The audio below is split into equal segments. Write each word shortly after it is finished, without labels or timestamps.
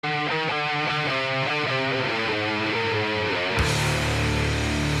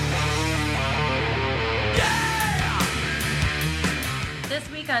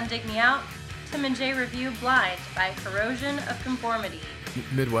on Dig Me Out, Tim and Jay review Blind by Corrosion of Conformity.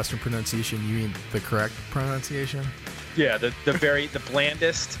 Midwestern pronunciation, you mean the correct pronunciation? Yeah, the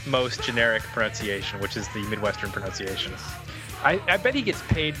blandest, most generic pronunciation, which is the Midwestern pronunciation. I bet he gets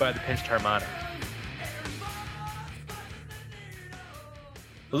paid by the pinched harmonic.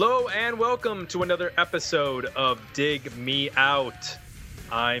 Hello and welcome to another episode of Dig Me Out.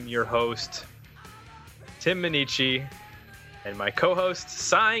 I'm your host, Tim Minichi, and my co-host,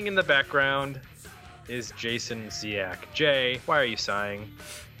 sighing in the background, is Jason Ziak. Jay, why are you sighing?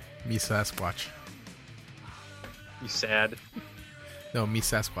 Me Sasquatch. You sad? No, me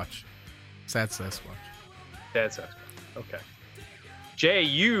Sasquatch. Sad Sasquatch. Sad Sasquatch. Okay. Jay,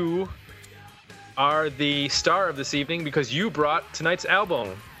 you are the star of this evening because you brought tonight's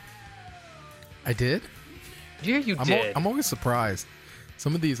album. I did? Yeah, you did. I'm always surprised.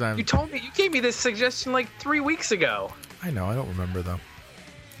 Some of these You told me, you gave me this suggestion like 3 weeks ago. I know, I don't remember though.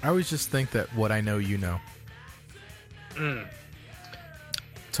 I always just think that what I know, you know.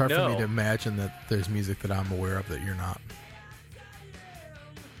 It's hard for me to imagine that there's music that I'm aware of that you're not.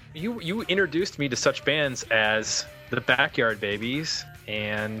 You introduced me to such bands as the Backyard Babies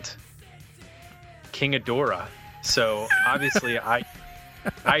and King Adora. So obviously I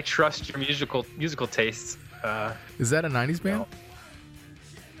trust your musical tastes. Is that a 90s band? No.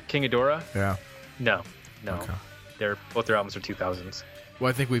 King Adora? Yeah. No. Okay. Both their albums are 2000s. Well,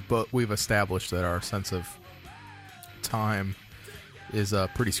 I think we've established that our sense of time is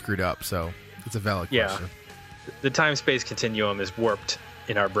pretty screwed up, so it's a valid question. The time-space continuum is warped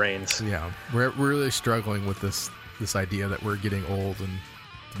in our brains. Yeah, we're really struggling with this idea that we're getting old and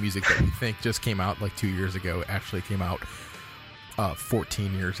the music that we think just came out like 2 years ago actually came out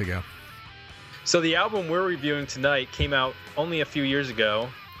 14 years ago. So the album we're reviewing tonight came out only a few years ago.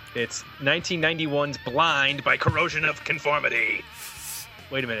 It's 1991's Blind by Corrosion of Conformity.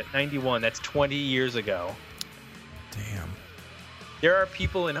 Wait a minute, 91, that's 20 years ago. Damn. There are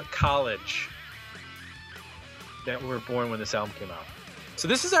people in college that were born when this album came out. So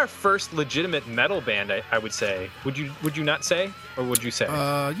this is our first legitimate metal band, I would say. Would you not say? Or would you say?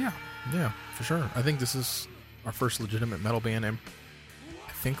 Yeah, for sure. I think this is our first legitimate metal band, and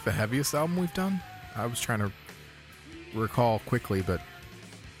I think the heaviest album we've done. I was trying to recall quickly, but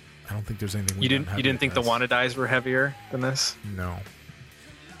I don't think there's anything we've done. You didn't think the Wanna Dies were heavier than this? No.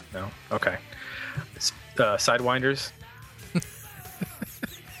 Okay. Sidewinders?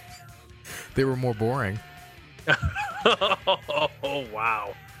 They were more boring. Oh,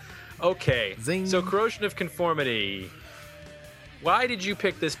 wow. Okay. Zing. So Corrosion of Conformity. Why did you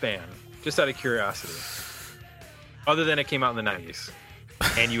pick this band? Just out of curiosity. Other than it came out in the 90s.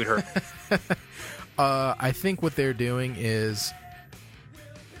 And you had heard. I think what they're doing is...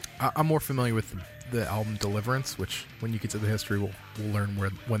 I'm more familiar with the album Deliverance, which when you get to the history, we'll learn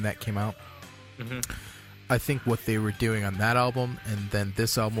when that came out. Mm-hmm. I think what they were doing on that album and then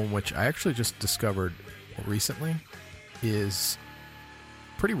this album, which I actually just discovered recently, is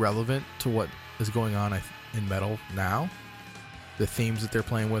pretty relevant to what is going on in metal now. The themes that they're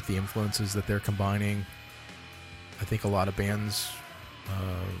playing with, the influences that they're combining. I think a lot of bands,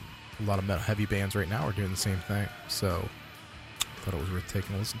 a lot of metal heavy bands right now are doing the same thing. So I thought it was worth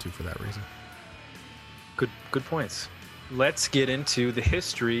taking a listen to for that reason. Good points. Let's get into the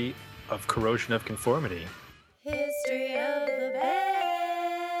history of Corrosion of Conformity. History of the band.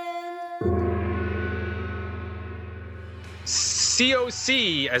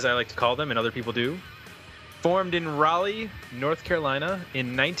 COC, as I like to call them, and other people do, formed in Raleigh, North Carolina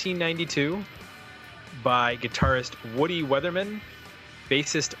in 1992 by guitarist Woody Weatherman,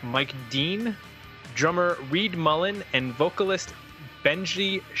 bassist Mike Dean, drummer Reed Mullen, and vocalist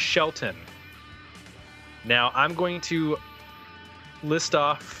Benji Shelton. Now, I'm going to list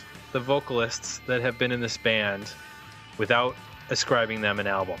off the vocalists that have been in this band without ascribing them an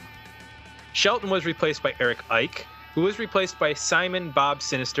album. Shelton was replaced by Eric Ike, who was replaced by Simon Bob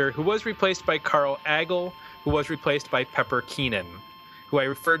Sinister, who was replaced by Carl Agel, who was replaced by Pepper Keenan, who I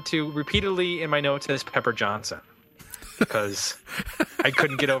referred to repeatedly in my notes as Pepper Johnson, because I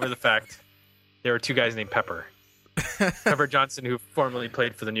couldn't get over the fact there were two guys named Pepper. Pepper Johnson, who formerly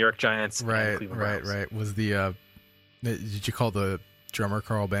played for the New York Giants. And Cleveland Browns. Right. Was the did you call the drummer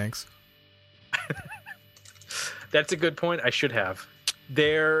Carl Banks? That's a good point. I should have.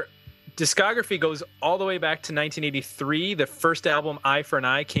 Their discography goes all the way back to 1983. The first album, Eye for an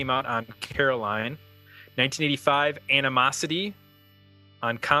Eye, came out on Caroline. 1985, Animosity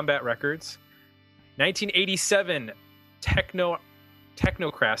on Combat Records. 1987,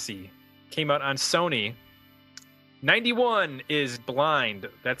 Technocracy came out on Sony. 91 is Blind.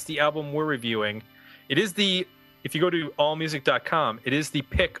 That's the album we're reviewing. It is the if you go to allmusic.com, it is the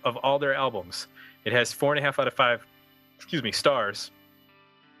pick of all their albums. It has 4.5 out of 5, stars.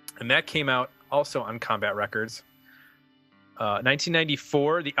 And that came out also on Combat Records.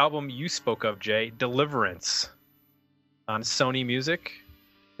 1994, the album you spoke of, Jay, Deliverance, on Sony Music.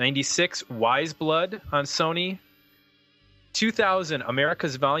 96, Wise Blood on Sony. 2000,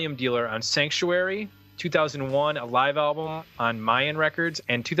 America's Volume Dealer on Sanctuary. 2001, a live album on Mayan Records.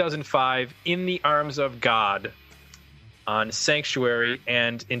 And 2005, In the Arms of God on Sanctuary.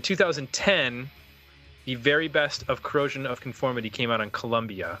 And in 2010, the very best of Corrosion of Conformity came out on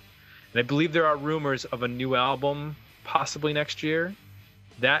Columbia. And I believe there are rumors of a new album possibly next year.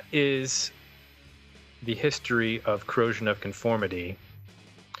 That is the history of Corrosion of Conformity.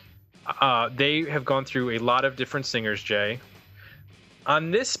 They have gone through a lot of different singers, Jay.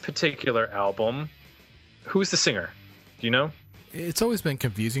 On this particular album, who's the singer? Do you know? It's always been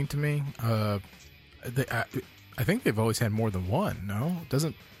confusing to me. I think they've always had more than one. No,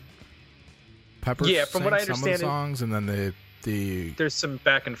 doesn't Pepper? Yeah, from what I understand, some of the songs, and then the there's some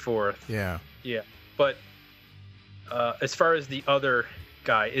back and forth. Yeah. But as far as the other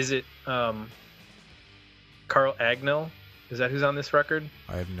guy, is it Carl Agnell? Is that who's on this record?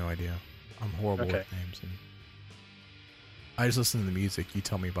 I have no idea. I'm horrible with names, and I just listen to the music. You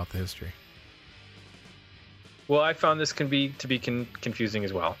tell me about the history. Well, I found this to be confusing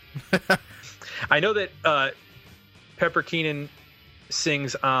as well. I know that Pepper Keenan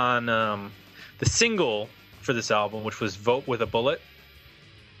sings on the single for this album, which was "Vote with a Bullet,"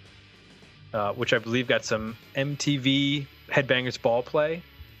 which I believe got some MTV Headbangers Ball play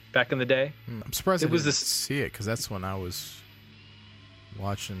back in the day. I'm surprised I didn't see it, because that's when I was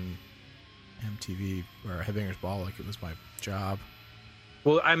watching MTV or Headbangers Ball like it was my job.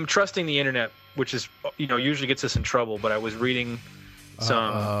 Well, I'm trusting the internet, which is, usually gets us in trouble, but I was reading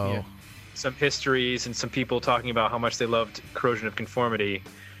some histories and some people talking about how much they loved Corrosion of Conformity,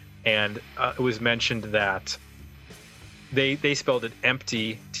 and it was mentioned that they spelled it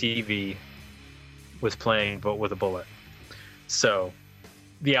empty TV was playing Vote with a Bullet. So,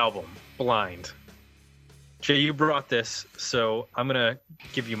 the album, Blind. Jay, you brought this, so I'm going to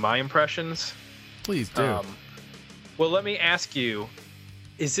give you my impressions. Please do. Well, let me ask you,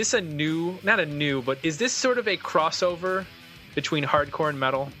 is this but is this sort of a crossover between hardcore and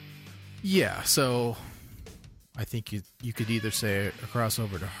metal? Yeah, so I think you could either say a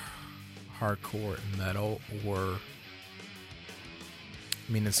crossover to hardcore and metal, or,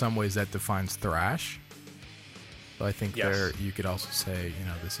 I mean, in some ways that defines thrash. But I think you could also say,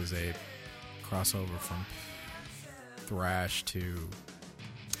 this is a crossover from thrash to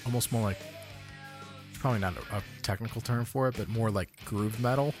almost more like, probably not a technical term for it, but more like groove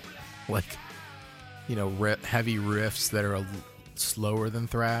metal, like, heavy riffs that are slower than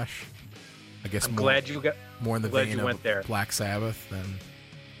thrash. I guess more in the vein of Black Sabbath than.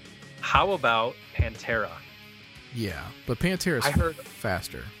 How about Pantera? Yeah, but Pantera's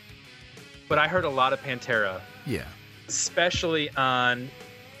faster. But I heard a lot of Pantera. Yeah. Especially on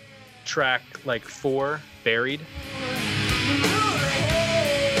track 4, Buried.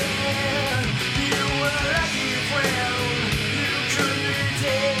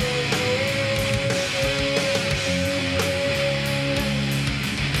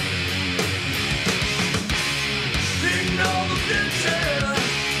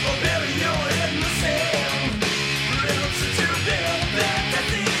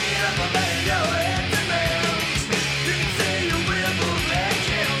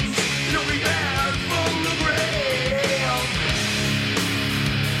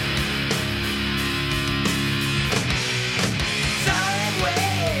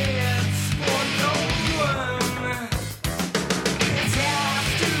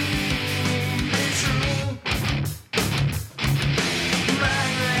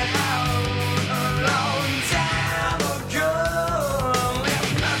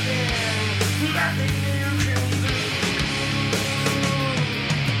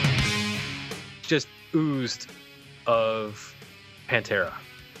 Just oozed of Pantera.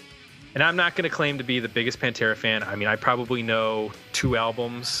 And I'm not going to claim to be the biggest Pantera fan. I mean, I probably know 2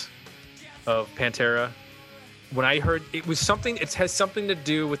 albums of Pantera. When I heard it has something to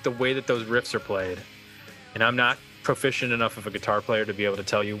do with the way that those riffs are played. And I'm not proficient enough of a guitar player to be able to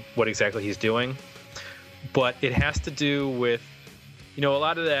tell you what exactly he's doing. But it has to do with, a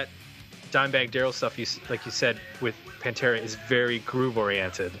lot of that Dimebag Darrell stuff, like you said, with Pantera is very groove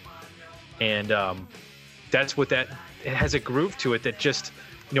oriented. And that's what it has a groove to it that just,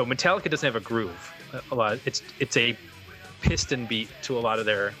 Metallica doesn't have a groove a lot. It's a piston beat to a lot of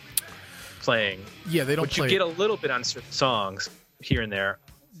their playing. Yeah, they don't which you get a little bit on certain songs here and there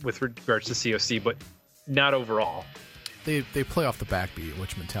with regards to COC, but not overall. They play off the backbeat,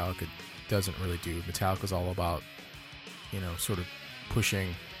 which Metallica doesn't really do. Metallica's all about, sort of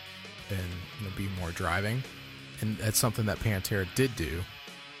pushing and being more driving, and that's something that Pantera did do.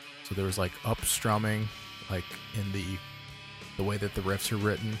 So there was like up strumming, like in the way that the riffs are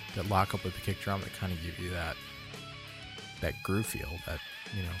written that lock up with the kick drum that kind of give you that groove feel,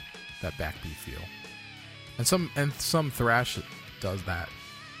 that backbeat feel, and some thrash does that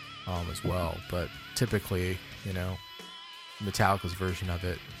as well. But typically, Metallica's version of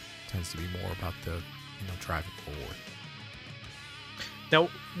it tends to be more about the driving forward. Now,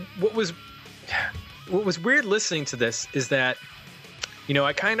 what was weird listening to this is that,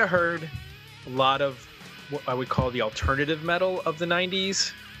 I kind of heard a lot of what I would call the alternative metal of the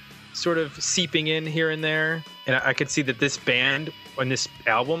 90s sort of seeping in here and there. And I could see that this band and this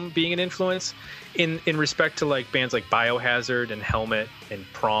album being an influence in respect to like bands like Biohazard and Helmet and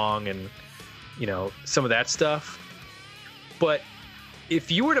Prong and, some of that stuff. But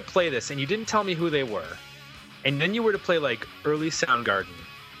if you were to play this and you didn't tell me who they were, and then you were to play like early Soundgarden,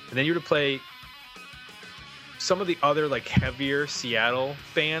 and then you were to play some of the other like heavier Seattle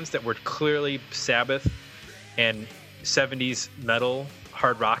bands that were clearly Sabbath and 70s metal,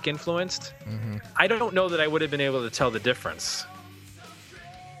 hard rock influenced, I don't know that I would have been able to tell the difference.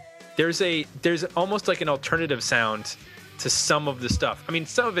 There's almost like an alternative sound to some of the stuff. I mean,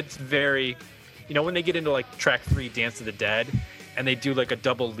 some of it's very, when they get into like track 3, Dance of the Dead, and they do like a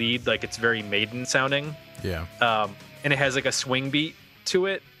double lead, like it's very Maiden sounding. Yeah. And it has like a swing beat to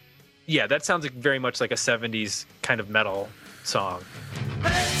it. Yeah, that sounds like very much like a 70s kind of metal song.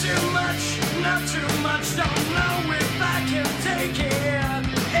 Too much, not too much, don't know if I can take it.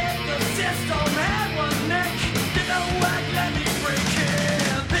 If the system had one neck, you know what, let me break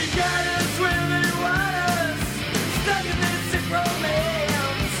it. They got us where they want us, stuck in this sick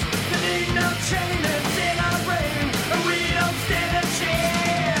romance. There ain't no chain that's in our brain, and we don't stand a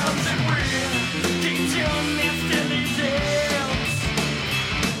chance. And we're kings young nastily dance.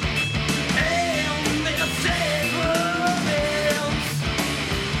 And they'll say romance,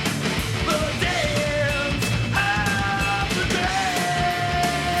 the dance of the grand.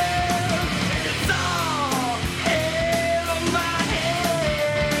 It's all in my head.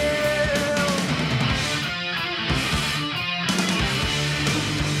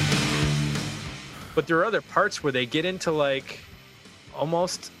 But there are other parts where they get into like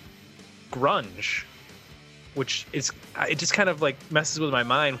almost grunge, which is, it just kind of like messes with my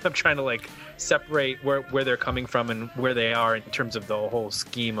mind when I'm trying to like separate where they're coming from and where they are in terms of the whole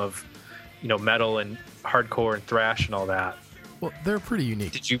scheme of, metal and hardcore and thrash and all that. Well, they're a pretty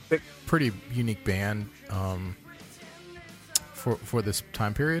unique. Did you pick? Pretty unique band for this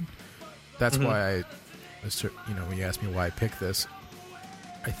time period. That's why when you asked me why I picked this,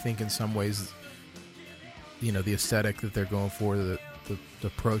 I think in some ways, the aesthetic that they're going for, the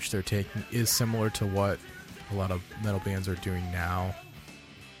approach they're taking is similar to what a lot of metal bands are doing now.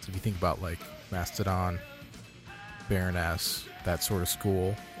 So if you think about like Mastodon, Baroness, that sort of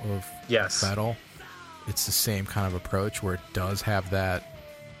school of metal, it's the same kind of approach where it does have that.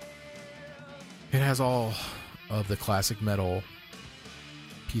 It has all of the classic metal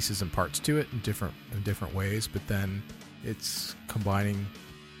pieces and parts to it in different ways, but then it's combining,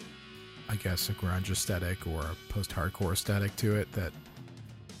 I guess, a grunge aesthetic or a post-hardcore aesthetic to it that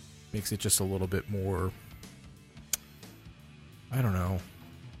makes it just a little bit more, I don't know,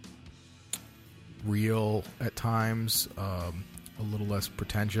 real at times, a little less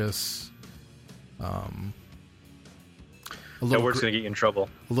pretentious. That word's gonna get you in trouble.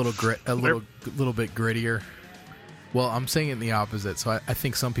 A little bit grittier. Well, I'm saying it in the opposite. So I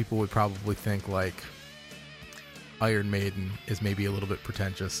think some people would probably think like Iron Maiden is maybe a little bit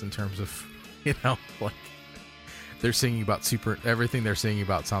pretentious in terms of, like they're singing about everything they're singing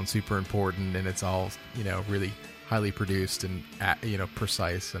about sounds super important, and it's all, really highly produced and,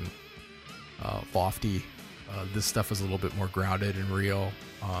 precise and lofty. This stuff is a little bit more grounded and real.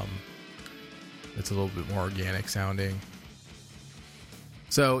 It's a little bit more organic sounding.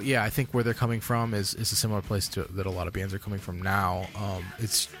 So yeah, I think where they're coming from is a similar place that a lot of bands are coming from now.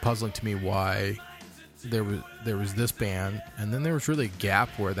 It's puzzling to me why there was this band, and then there was really a gap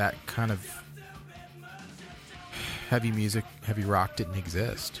where that kind of heavy rock didn't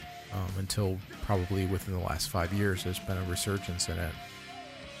exist until probably within the last 5 years. There's been a resurgence in it.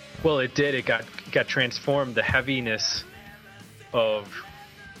 Well, it did. It got transformed. The heaviness of,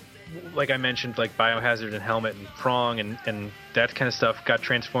 like I mentioned, like Biohazard and Helmet and Prong and that kind of stuff got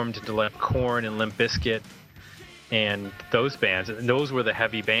transformed into like Korn and Limp Bizkit and those bands. And those were the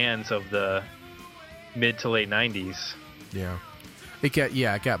heavy bands of the mid to late 90s. Yeah.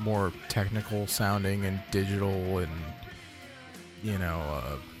 It got more technical sounding and digital, and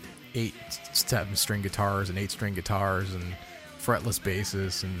 8 7-string guitars and 8-string guitars and fretless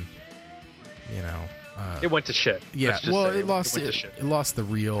basses, and it went to shit. Yeah, well, it lost the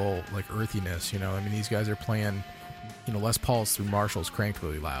real like earthiness. I mean, these guys are playing Les Pauls through Marshalls cranked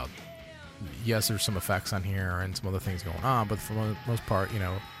really loud. Yes, there's some effects on here and some other things going on, but for the most part,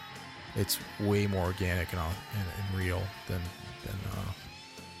 it's way more organic and real than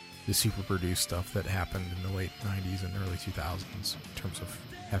the super produced stuff that happened in the late 90s and early 2000s in terms of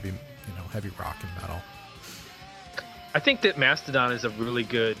heavy rock and metal. I think that Mastodon is a really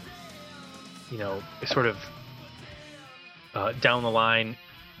good, sort of down the line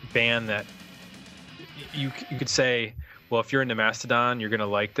band that you could say, well, if you're into Mastodon, you're going to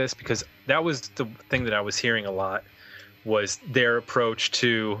like this, because that was the thing that I was hearing a lot, was their approach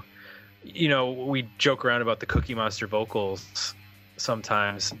to, we joke around about the Cookie Monster vocals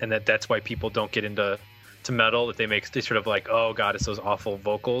sometimes, and that's why people don't get into metal, that they sort of like, oh god, it's those awful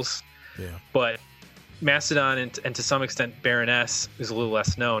vocals. Yeah. But Mastodon and to some extent Baroness is a little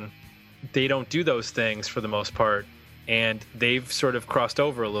less known. They don't do those things for the most part, and they've sort of crossed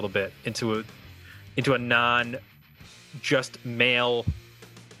over a little bit into a non just male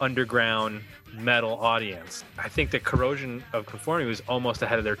underground metal audience. I think that Corrosion of Conformity was almost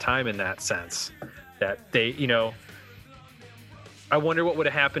ahead of their time in that sense, that they, I wonder what would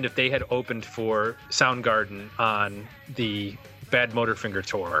have happened if they had opened for Soundgarden on the Bad Motorfinger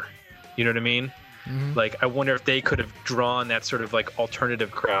tour. You know what I mean? Mm-hmm. Like, I wonder if they could have drawn that sort of like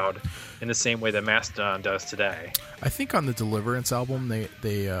alternative crowd in the same way that Mastodon does today. I think on the Deliverance album,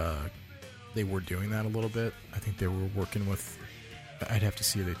 they were doing that a little bit. I think they were working with. I'd have to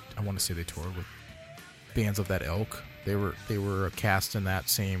see that. I want to say they toured with bands of that ilk. They were cast in that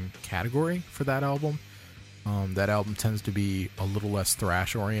same category for that album. That album tends to be a little less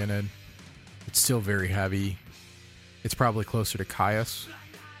thrash oriented. It's still very heavy. It's probably closer to Caius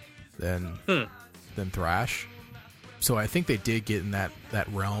than thrash. So I think they did get in that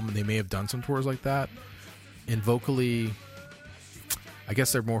realm, and they may have done some tours like that. And vocally, I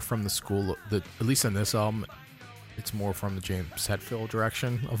guess they're more from the school. At least on this album, it's more from the James Hetfield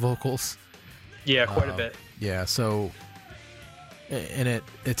direction of vocals. Yeah, quite a bit. Yeah, so. And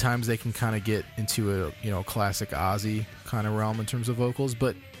at times they can kind of get into a classic Ozzy kind of realm in terms of vocals,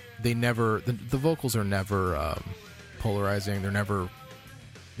 but they never the vocals are never polarizing. They never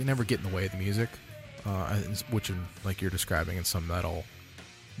get in the way of the music, which like you're describing in some metal,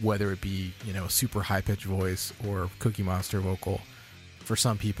 whether it be super high pitched voice or Cookie Monster vocal. For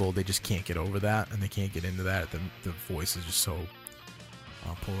some people, they just can't get over that, and they can't get into that. The voice is just so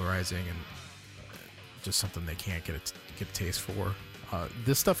polarizing and just something they can't get a taste for.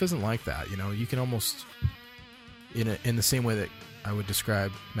 This stuff isn't like that. You can almost in the same way that I would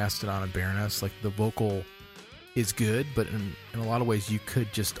describe Mastodon and Baroness, like the vocal is good, but in a lot of ways you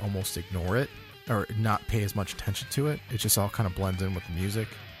could just almost ignore it or not pay as much attention to it. It just all kind of blends in with the music.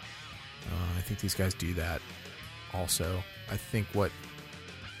 I think these guys do that also. I think what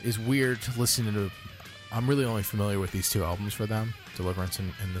is weird listening to, I'm really only familiar with these two albums for them, Deliverance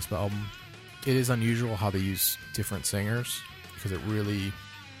and this album. It is unusual how they use different singers, because it really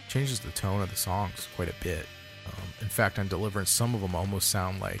changes the tone of the songs quite a bit. In fact, on Deliverance, some of them almost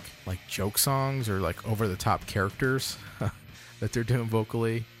sound like joke songs or like over-the-top characters that they're doing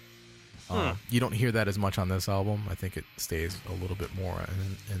vocally. You don't hear that as much on this album. I think it stays a little bit more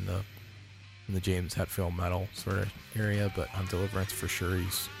in the James Hetfield metal sort of area, but on Deliverance, for sure,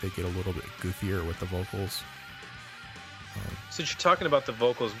 they get a little bit goofier with the vocals. Since you're talking about the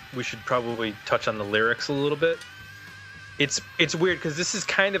vocals, we should probably touch on the lyrics a little bit. It's weird because this is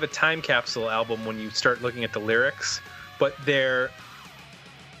kind of a time capsule album when you start looking at the lyrics, but they're,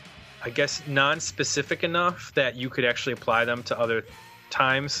 I guess, non-specific enough that you could actually apply them to other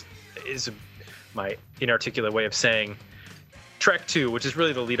times, is my inarticulate way of saying. Track 2, which is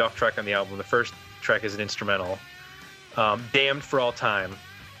really the lead-off track on the album. The first track is an instrumental. Damned for All Time.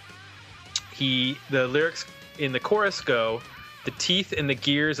 The lyrics in the chorus go, the teeth and the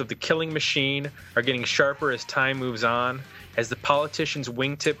gears of the killing machine are getting sharper as time moves on. As the politician's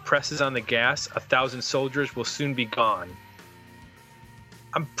wingtip presses on the gas, 1,000 soldiers will soon be gone.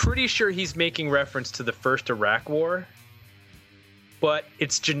 I'm pretty sure he's making reference to the first Iraq War, but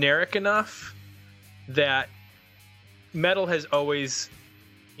it's generic enough that metal has always,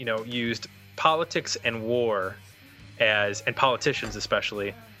 used politics and war and politicians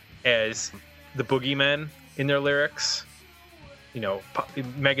especially, as the boogeymen in their lyrics.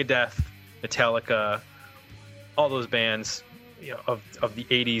 Megadeth, Metallica, all those bands, of the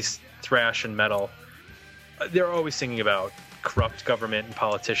 80s thrash and metal, they're always singing about corrupt government and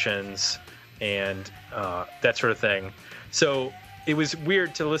politicians and that sort of thing. So it was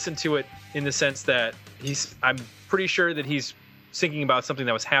weird to listen to it in the sense that I'm pretty sure that he's thinking about something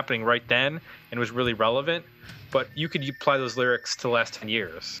that was happening right then and was really relevant, but you could apply those lyrics to the last 10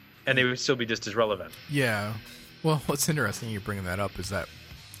 years and they would still be just as relevant. Yeah. Well, what's interesting you bringing that up is that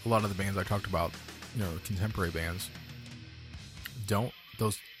a lot of the bands I talked about, contemporary bands,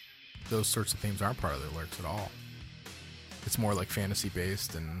 those sorts of themes aren't part of their lyrics at all. It's more like fantasy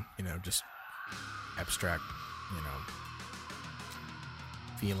based and, just abstract,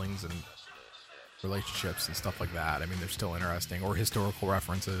 feelings and relationships and stuff like that. I mean, they're still interesting, or historical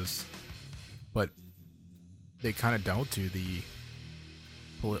references, but they kind of don't do the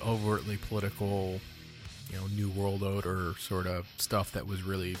overtly political, New World Order sort of stuff that was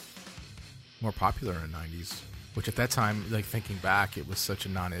really more popular in the 90s, which at that time, like thinking back, it was such a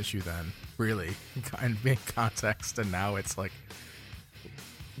non-issue then, really, in context, and now it's like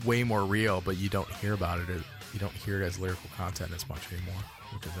way more real, but you don't hear about it. You don't hear it as lyrical content as much anymore,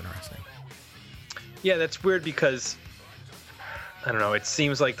 which is interesting. Yeah, that's weird because, I don't know, it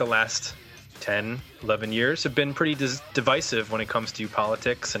seems like the last 10, 11 years have been pretty divisive when it comes to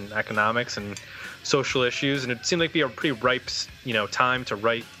politics and economics and social issues, and it seemed like be a pretty ripe, time to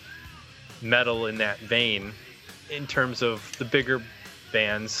write metal in that vein in terms of the bigger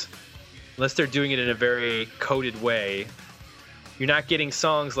bands. Unless they're doing it in a very coded way, you're not getting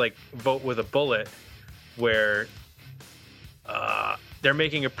songs like Vote with a Bullet where they're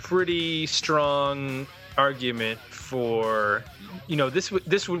making a pretty strong argument for, this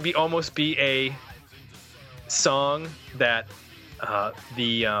would be almost be a song that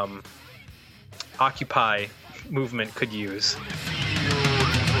the Occupy movement could use.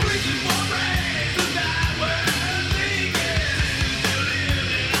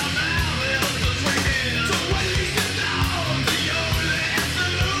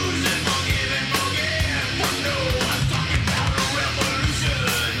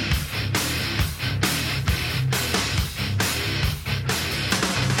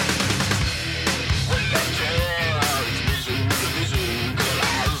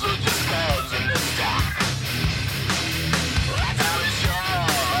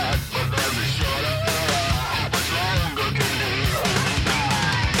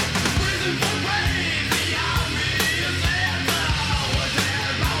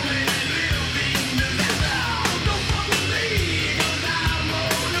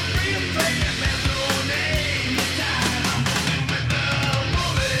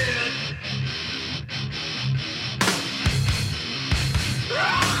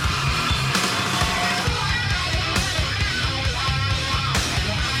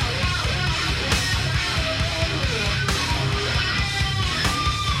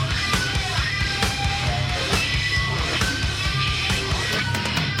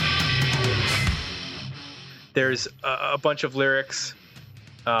 There's a bunch of lyrics.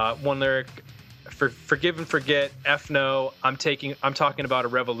 One lyric, forgive and forget, F no, I'm talking about a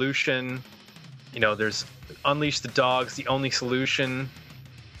revolution. There's unleash the dogs, the only solution.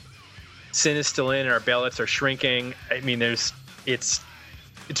 Sin is still in and our ballots are shrinking. I mean, it's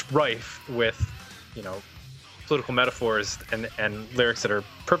rife with, political metaphors and lyrics that are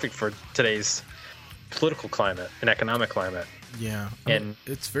perfect for today's political climate and economic climate. Yeah.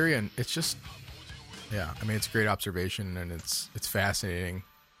 It's a great observation, and it's fascinating.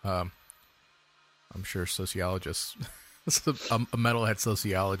 I'm sure sociologists, a metalhead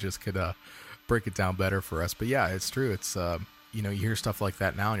sociologist could break it down better for us. But yeah, it's true. It's you hear stuff like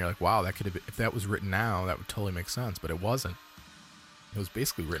that now, and you're like, wow, that could have been, if that was written now, that would totally make sense. But it wasn't. It was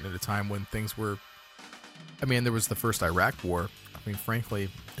basically written at a time when things were. I mean, there was the first Iraq War. I mean, frankly,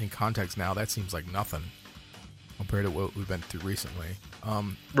 in context now, that seems like nothing compared to what we've been through recently.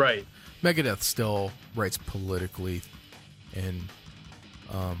 Right. Megadeth still writes politically and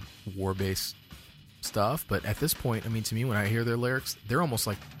war-based stuff, but at this point, I mean, to me, when I hear their lyrics, they're almost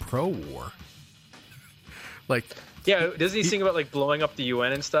like pro-war. Like, yeah, doesn't he sing about like blowing up the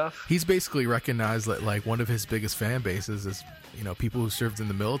UN and stuff? He's basically recognized that like one of his biggest fan bases is people who served in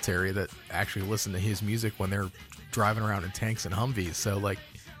the military that actually listen to his music when they're driving around in tanks and Humvees. So like,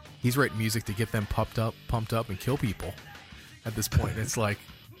 he's writing music to get them pumped up, and kill people. At this point, it's like.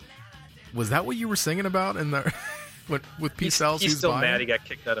 Was that what you were singing about in the with Pete Sells? He's still mad he got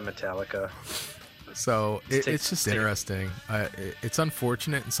kicked out of Metallica. So it's just interesting. It's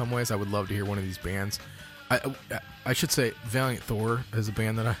unfortunate in some ways. I would love to hear one of these bands. I should say Valiant Thor is a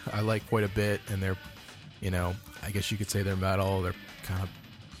band that I like quite a bit, and they're, I guess you could say they're metal. They're kind of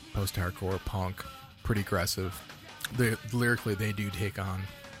post-hardcore punk, pretty aggressive. Lyrically, they do take on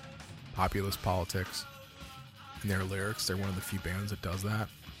populist politics. in their lyrics. They're one of the few bands that does that.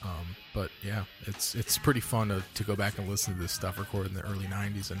 But yeah, it's pretty fun to go back and listen to this stuff recorded in the early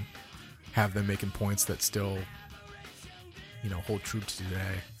 90s and have them making points that still, hold true to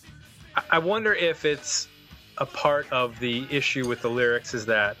today. I wonder if it's a part of the issue with the lyrics is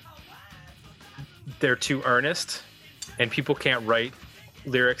that they're too earnest, and people can't write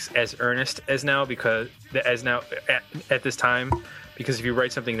lyrics as earnest as now at this time, because if you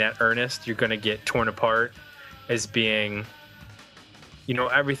write something that earnest, you're going to get torn apart as being,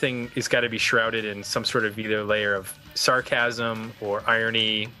 everything has got to be shrouded in some sort of either layer of sarcasm or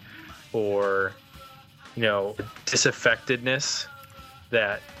irony or disaffectedness,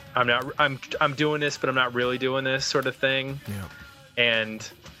 that I'm doing this but I'm not really doing this sort of thing. And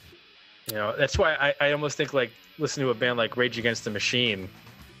that's why I almost think, like, listen to a band like Rage Against the Machine.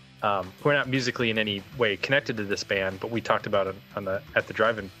 We're not musically in any way connected to this band, but we talked about it at the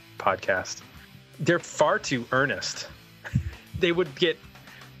Drive-In podcast. They're far too earnest. They would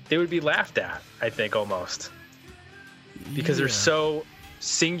be laughed at, I think, almost, because they're so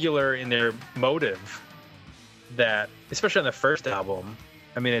singular in their motive that, especially on the first album,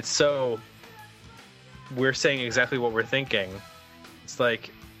 I mean, it's so, we're saying exactly what we're thinking. It's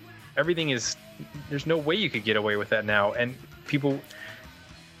like there's no way you could get away with that now, and people,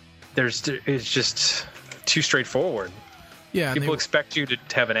 it's just too straightforward. Yeah, people expect you to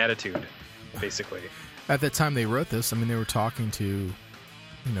have an attitude, basically. At that time they wrote this, I mean, they were talking to,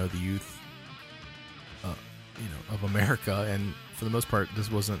 the youth, of America, and for the most part,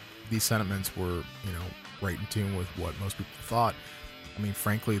 these sentiments were, right in tune with what most people thought. I mean,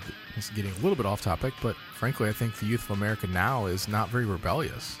 frankly, this is getting a little bit off topic, but frankly, I think the youth of America now is not very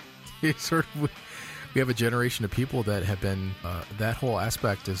rebellious. We have a generation of people that have been, that whole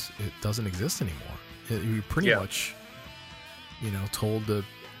aspect it doesn't exist anymore. You're pretty much, told to,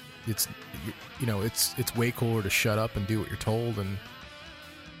 it's way cooler to shut up and do what you're told, and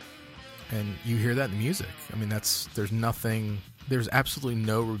you hear that in the music. I mean, there's absolutely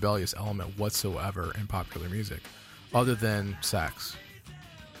no rebellious element whatsoever in popular music, other than sex,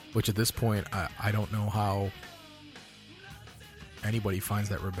 which at this point, I don't know how anybody finds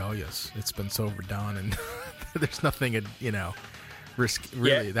that rebellious. It's been so overdone, and there's nothing,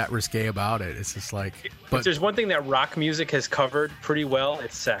 that risque about it. It's just like, but if there's one thing that rock music has covered pretty well,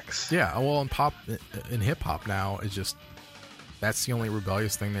 it's sex. Yeah, well, in hip hop now, it's just, that's the only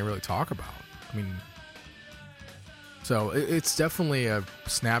rebellious thing they really talk about. I mean, so it's definitely a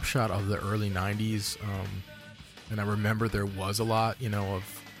snapshot of the early 90s, and I remember there was a lot,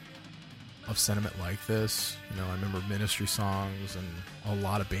 of sentiment like this. I remember Ministry songs and a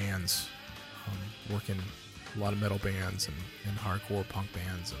lot of bands, working, a lot of metal bands and hardcore punk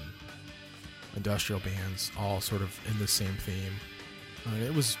bands and industrial bands, all sort of in the same theme. I mean,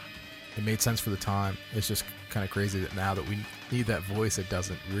 it made sense for the time. It's just kind of crazy that now that we need that voice, it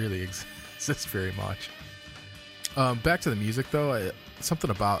doesn't really exist very much. Back to the music, though,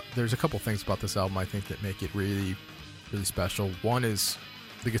 there's a couple things about this album I think that make it really, really special. One is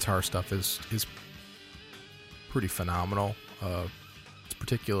the guitar stuff is pretty phenomenal. It's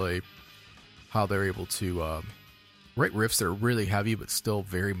particularly how they're able to write riffs that are really heavy but still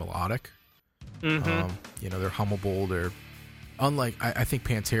very melodic. Mm-hmm. They're hummable. They're unlike, I think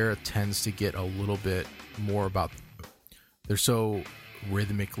Pantera tends to get a little bit more about, they're so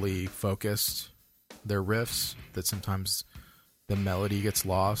rhythmically focused, their riffs, that sometimes the melody gets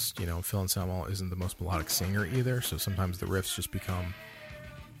lost. Phil Anselmo isn't the most melodic singer either, so sometimes the riffs just become,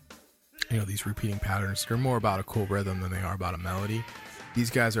 these repeating patterns. They're more about a cool rhythm than they are about a melody. These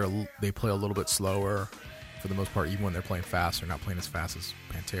guys they play a little bit slower for the most part, even when they're playing fast. They're not playing as fast as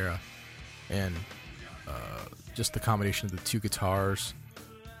Pantera. And just the combination of the two guitars,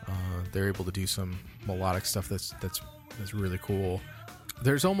 they're able to do some melodic stuff that's really cool.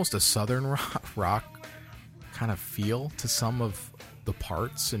 There's almost a southern rock kind of feel to some of the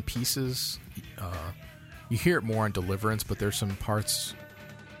parts and pieces. You hear it more on Deliverance, but there's some parts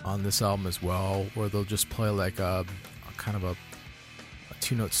on this album as well where they'll just play like a kind of a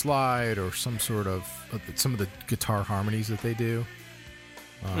two-note slide or some sort of some of the guitar harmonies that they do.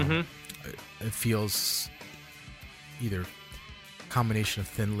 It feels either a combination of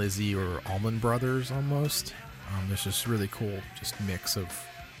Thin Lizzy or Allman Brothers almost. There's this really cool just mix of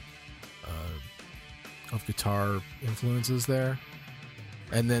guitar influences there.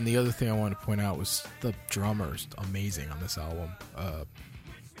 And then the other thing I wanted to point out was the drummer's amazing on this album.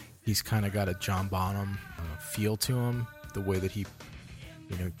 He's kind of got a John Bonham feel to him, the way that he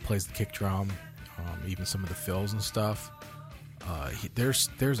plays the kick drum, even some of the fills and stuff.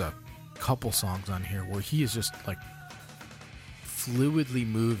 There's a couple songs on here where he is just like fluidly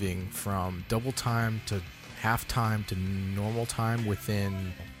moving from double time to half time to normal time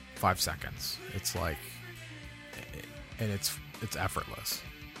within 5 seconds. It's like, and it's effortless.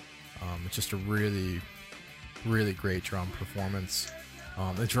 It's just a really, really great drum performance.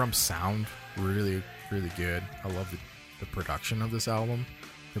 The drums sound really, really good. I love the production of this album.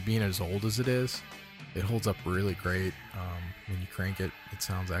 For being as old as it is, it holds up really great. When you crank it, it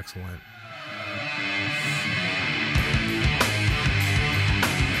sounds excellent.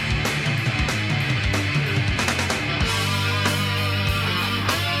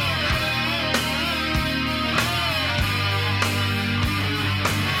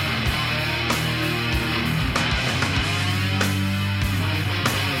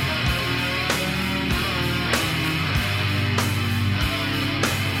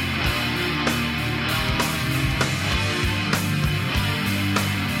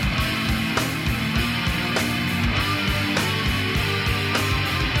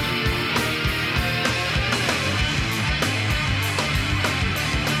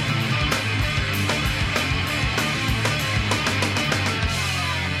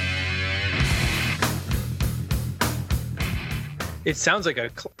 It sounds like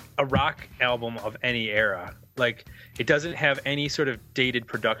a rock album of any era. Like, it doesn't have any sort of dated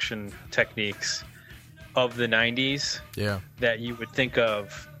production techniques of the 90s that you would think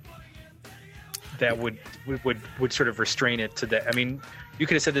of that would sort of restrain it to that. I mean, you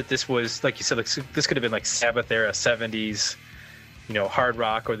could have said that this was, like you said, like, this could have been like Sabbath era 70s, hard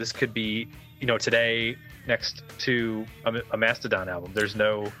rock, or this could be, today next to a Mastodon album. There's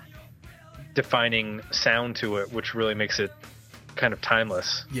no defining sound to it, which really makes it kind of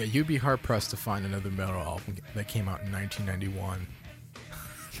timeless. Yeah, you'd be hard pressed to find another metal album that came out in 1991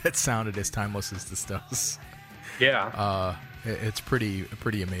 that sounded as timeless as this does. Yeah, it's pretty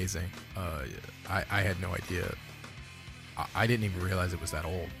amazing. I had no idea. I didn't even realize it was that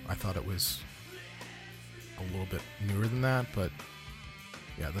old. I thought it was a little bit newer than that, but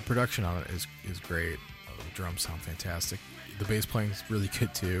yeah, the production on it is great. The drums sound fantastic. The bass playing is really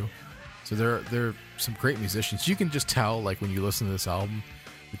good too. So there are some great musicians. You can just tell, like, when you listen to this album,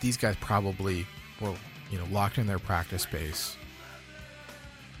 that these guys probably were, locked in their practice space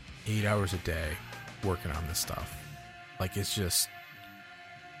 8 hours a day working on this stuff. Like, it's just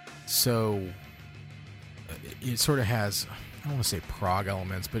so... It sort of has, I don't want to say prog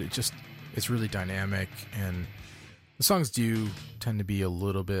elements, but it's really dynamic, and the songs do tend to be a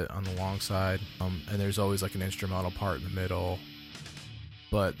little bit on the long side, and there's always, like, an instrumental part in the middle.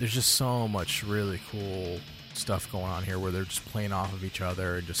 But there's just so much really cool stuff going on here where they're just playing off of each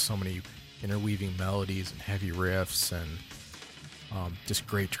other, and just so many interweaving melodies and heavy riffs, and just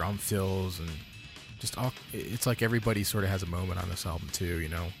great drum fills, and just all. It's like everybody sort of has a moment on this album too,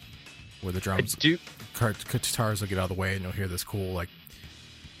 where the drums, guitars will get out of the way, and you'll hear this cool, like,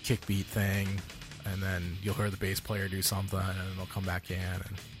 kick beat thing, and then you'll hear the bass player do something, and then they'll come back in,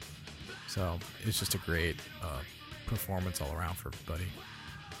 and so it's just a great performance all around for everybody.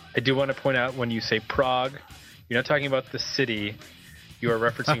 I do want to point out, when you say prog, you're not talking about the city. You are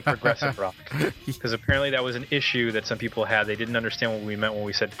referencing progressive rock, because apparently that was an issue that some people had. They didn't understand what we meant when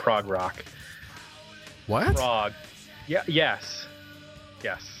we said prog rock. What? Prog. Yeah. Yes.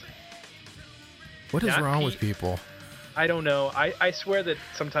 What is wrong with people? I don't know. I swear that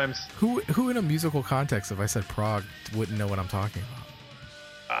sometimes... Who in a musical context, if I said prog, wouldn't know what I'm talking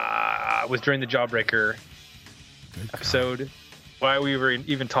about? It was during the Jawbreaker episode. Why we were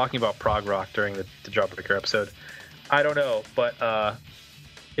even talking about prog rock during the Jawbreaker episode, I don't know, but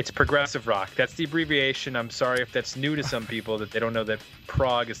it's progressive rock. That's the abbreviation. I'm sorry if that's new to some people, that they don't know that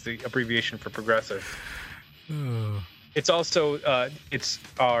prog is the abbreviation for progressive. It's also it's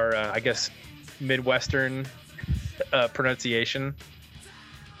our I guess Midwestern pronunciation.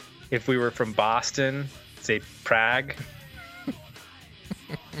 If we were from Boston, say Prague.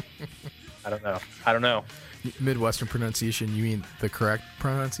 I don't know. Midwestern pronunciation, you mean the correct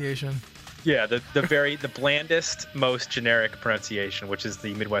pronunciation? Yeah, the blandest, most generic pronunciation, which is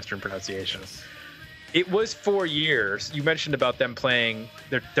the Midwestern pronunciation. It was 4 years. You mentioned about them playing,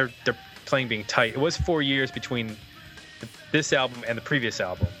 they're playing being tight. It was 4 years between this album and the previous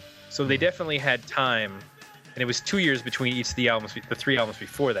album. So they definitely had time, and it was 2 years between each of the 3 albums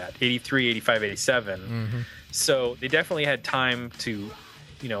before that, 83, 85, 87. Mm-hmm. So they definitely had time to,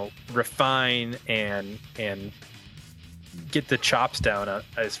 refine and get the chops down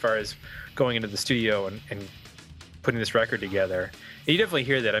as far as going into the studio and putting this record together. And you definitely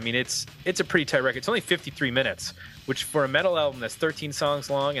hear that. I mean, it's a pretty tight record. It's only 53 minutes, which for a metal album that's 13 songs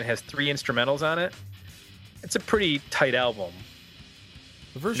long and has 3 instrumentals on it, it's a pretty tight album.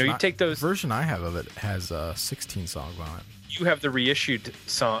 The version, you take those, version I have of it has 16 songs on it. You have the reissued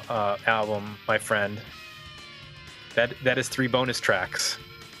song, album, my friend. That is 3 bonus tracks.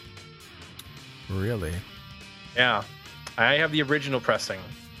 Really? Yeah. I have the original pressing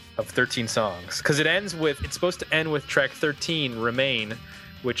of 13 songs because it's supposed to end with track 13, Remain,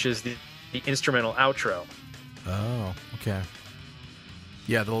 which is the instrumental outro. Oh, okay.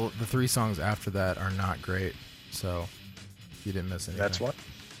 Yeah, the 3 songs after that are not great, so you didn't miss anything. That's what?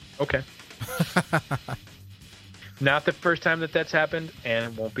 Okay. Not the first time that's happened,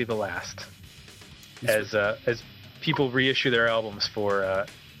 and it won't be the last. As people reissue their albums for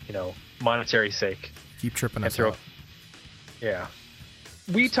monetary sake. Keep tripping us up. Yeah.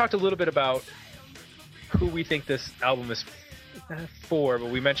 We talked a little bit about who we think this album is for, but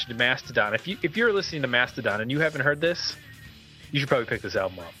we mentioned Mastodon. If you're listening to Mastodon and you haven't heard this, you should probably pick this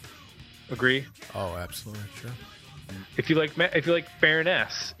album up. Agree? Oh, absolutely, sure. If you like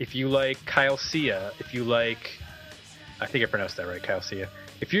Baroness, if you like Kyle Sia, if you like, I think I pronounced that right, Kyle Sia.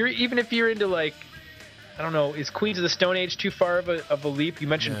 If you're into like, I don't know, is Queens of the Stone Age too far of a leap? You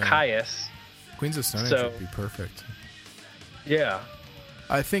mentioned Caius. Queens of Stone Age would be perfect. Yeah.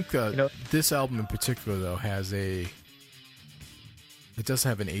 I think this album in particular, though, it does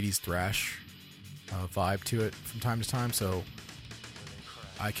have an 80s thrash vibe to it from time to time, so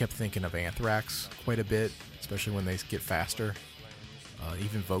I kept thinking of Anthrax quite a bit, especially when they get faster.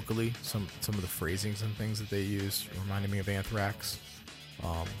 Even vocally, some of the phrasings and things that they use reminded me of Anthrax.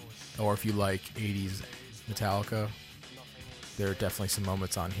 Or if you like 80s Metallica, there are definitely some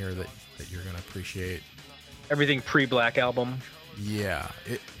moments on here that you're going to appreciate. Everything pre-Black Album. Yeah,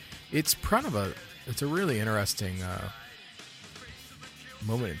 it's a really interesting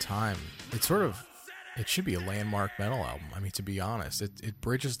moment in time. It should be a landmark metal album. I mean, to be honest, it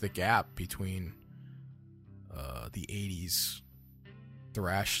bridges the gap between the 80s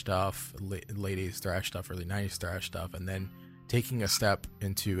thrash stuff, late 80s thrash stuff, early 90s thrash stuff, and then taking a step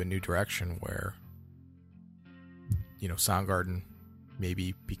into a new direction where, Soundgarden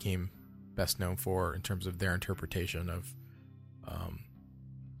maybe became best known for in terms of their interpretation of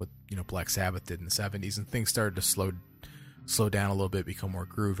what Black Sabbath did in the 70s, and things started to slow down a little bit, become more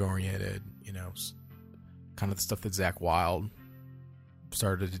groove oriented, kind of the stuff that Zakk Wylde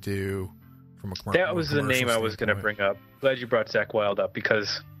started to do from a commercial. That was the name I was going to bring up. Glad you brought Zakk Wylde up,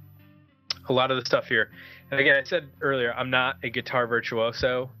 because a lot of the stuff here, and again, I said earlier, I'm not a guitar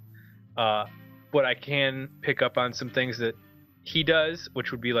virtuoso, but I can pick up on some things that he does,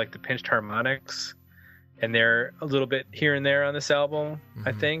 which would be like the pinched harmonics, and they're a little bit here and there on this album. Mm-hmm.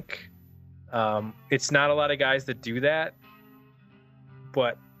 I think it's not a lot of guys that do that,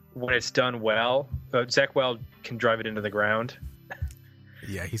 but when it's done well, Zakk Wylde can drive it into the ground.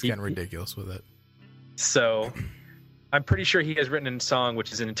 Yeah, he's getting ridiculous with it. So I'm pretty sure he has written a song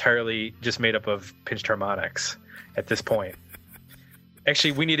which is entirely just made up of pinched harmonics at this point.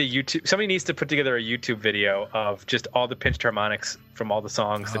 Actually, we need somebody needs to put together a YouTube video of just all the pinched harmonics from all the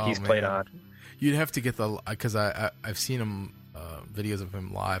songs that he's played on. You'd have to get because I've seen him videos of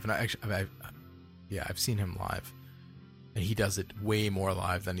him live, and I've seen him live, and he does it way more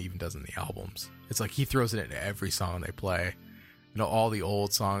live than he even does in the albums. It's like he throws it into every song they play. All the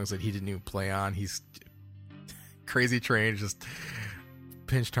old songs that he didn't even play on. He's Crazy Train, just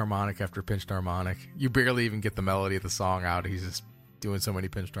pinched harmonic after pinched harmonic. You barely even get the melody of the song out. He's just doing so many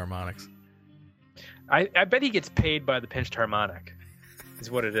pinched harmonics. I bet he gets paid by the pinched harmonic, is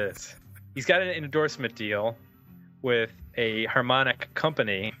what it is. He's got an endorsement deal with a harmonic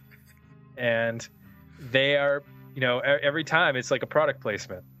company, and they are, every time it's like a product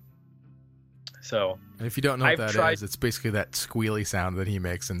placement. So, and if you don't know what that is, it's basically that squealy sound that he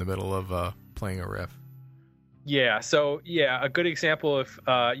makes in the middle of playing a riff. Yeah. So, a good example, if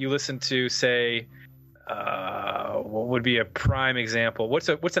you listen to, say, what would be a prime example? What's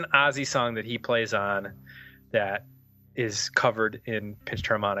an Ozzy song that he plays on that is covered in pinched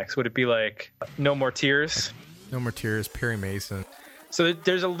harmonics? Would it be like No More Tears? No More Tears, Perry Mason. So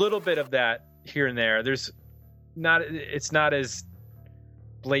there's a little bit of that here and there. It's not as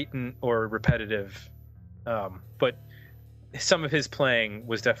blatant or repetitive, but some of his playing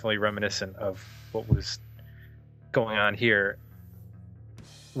was definitely reminiscent of what was going on here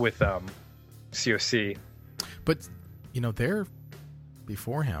with COC. But they're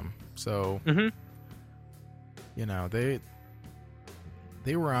before him, so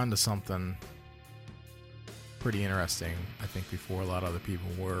they were onto something pretty interesting, I think, before a lot of other people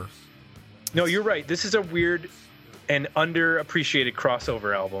were. No, you're right. This is a weird and underappreciated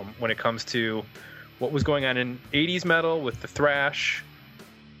crossover album when it comes to what was going on in 80s metal with the thrash,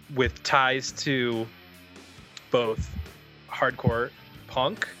 with ties to both hardcore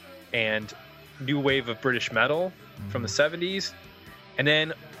punk and new wave of British metal from the 70s, and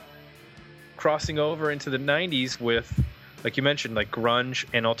then crossing over into the 90s with, like you mentioned, like grunge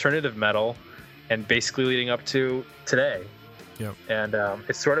and alternative metal, and basically leading up to today. Yep. And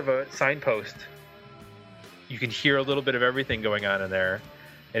it's sort of a signpost. You can hear a little bit of everything going on in there,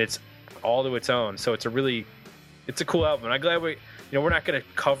 and it's all to its own. So it's a cool album. And I'm glad we're not going to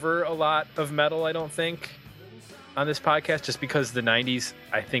cover a lot of metal, I don't think, on this podcast, just because the 90s,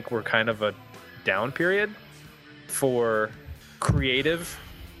 I think, were kind of a down period for creative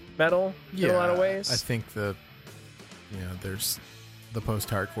metal in a lot of ways. I think there's the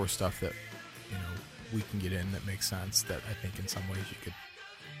post-hardcore stuff that, we can get in that makes sense, that I think in some ways you could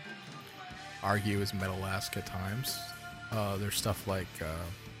argue is metal-esque at times. There's stuff like,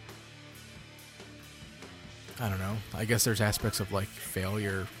 I don't know, I guess there's aspects of like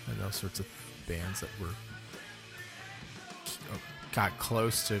Failure and those sorts of bands that got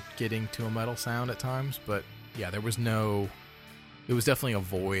close to getting to a metal sound at times, but yeah, it was definitely a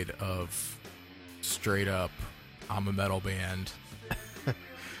void of straight up, I'm a metal band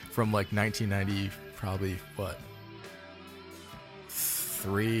from like 1990, probably what,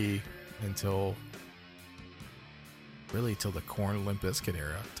 3 until the Korn Limp Bizkit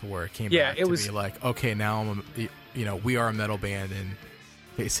era, to where it came back to be like, okay, now we are a metal band, and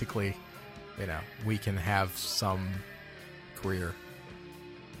basically, we can have some career.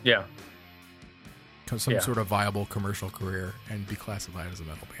 Yeah. Some sort of viable commercial career and be classified as a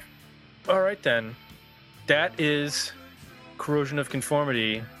metal band. All right, then. That is Corrosion of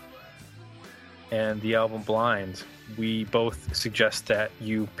Conformity and the album Blind. We both suggest that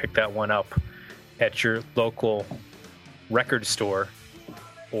you pick that one up at your local record store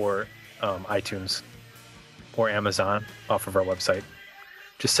or iTunes or Amazon off of our website.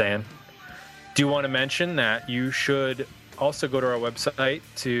 Just saying. Do want to mention that you should also go to our website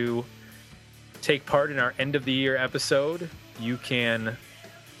to take part in our end of the year episode. You can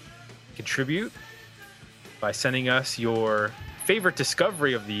contribute by sending us your favorite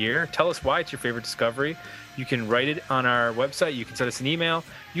discovery of the year. Tell us why it's your favorite discovery. You can write it on our website. You can send us an email.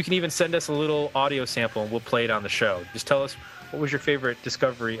 You can even send us a little audio sample and we'll play it on the show. Just tell us, what was your favorite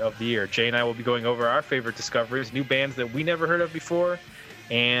discovery of the year? Jay and I will be going over our favorite discoveries, new bands that we never heard of before,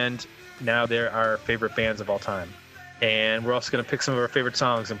 and now they're our favorite bands of all time. And we're also going to pick some of our favorite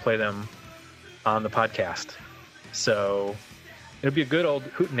songs and play them on the podcast. So it'll be a good old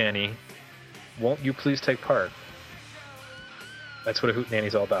hootenanny. Won't you please take part? That's what a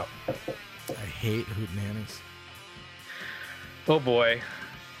hootenanny's all about. I hate hootenannies. Oh boy.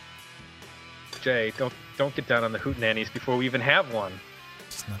 Jay, don't get down on the hootenannies before we even have one.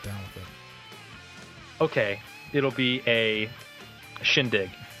 Just not down with it. Okay, it'll be a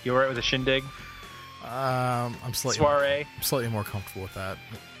shindig. You alright with a shindig? I'm slightly more comfortable with that.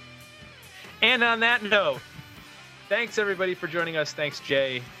 And on that note, thanks everybody for joining us. Thanks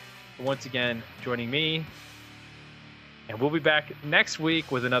Jay for once again joining me. And we'll be back next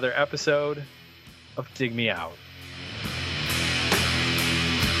week with another episode of Dig Me Out.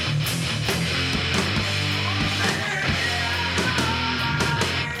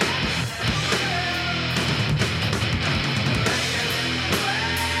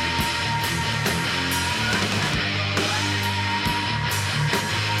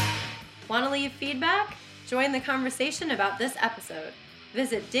 Want to leave feedback? Join the conversation about this episode.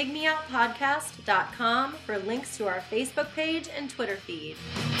 Visit digmeoutpodcast.com for links to our Facebook page and Twitter feed.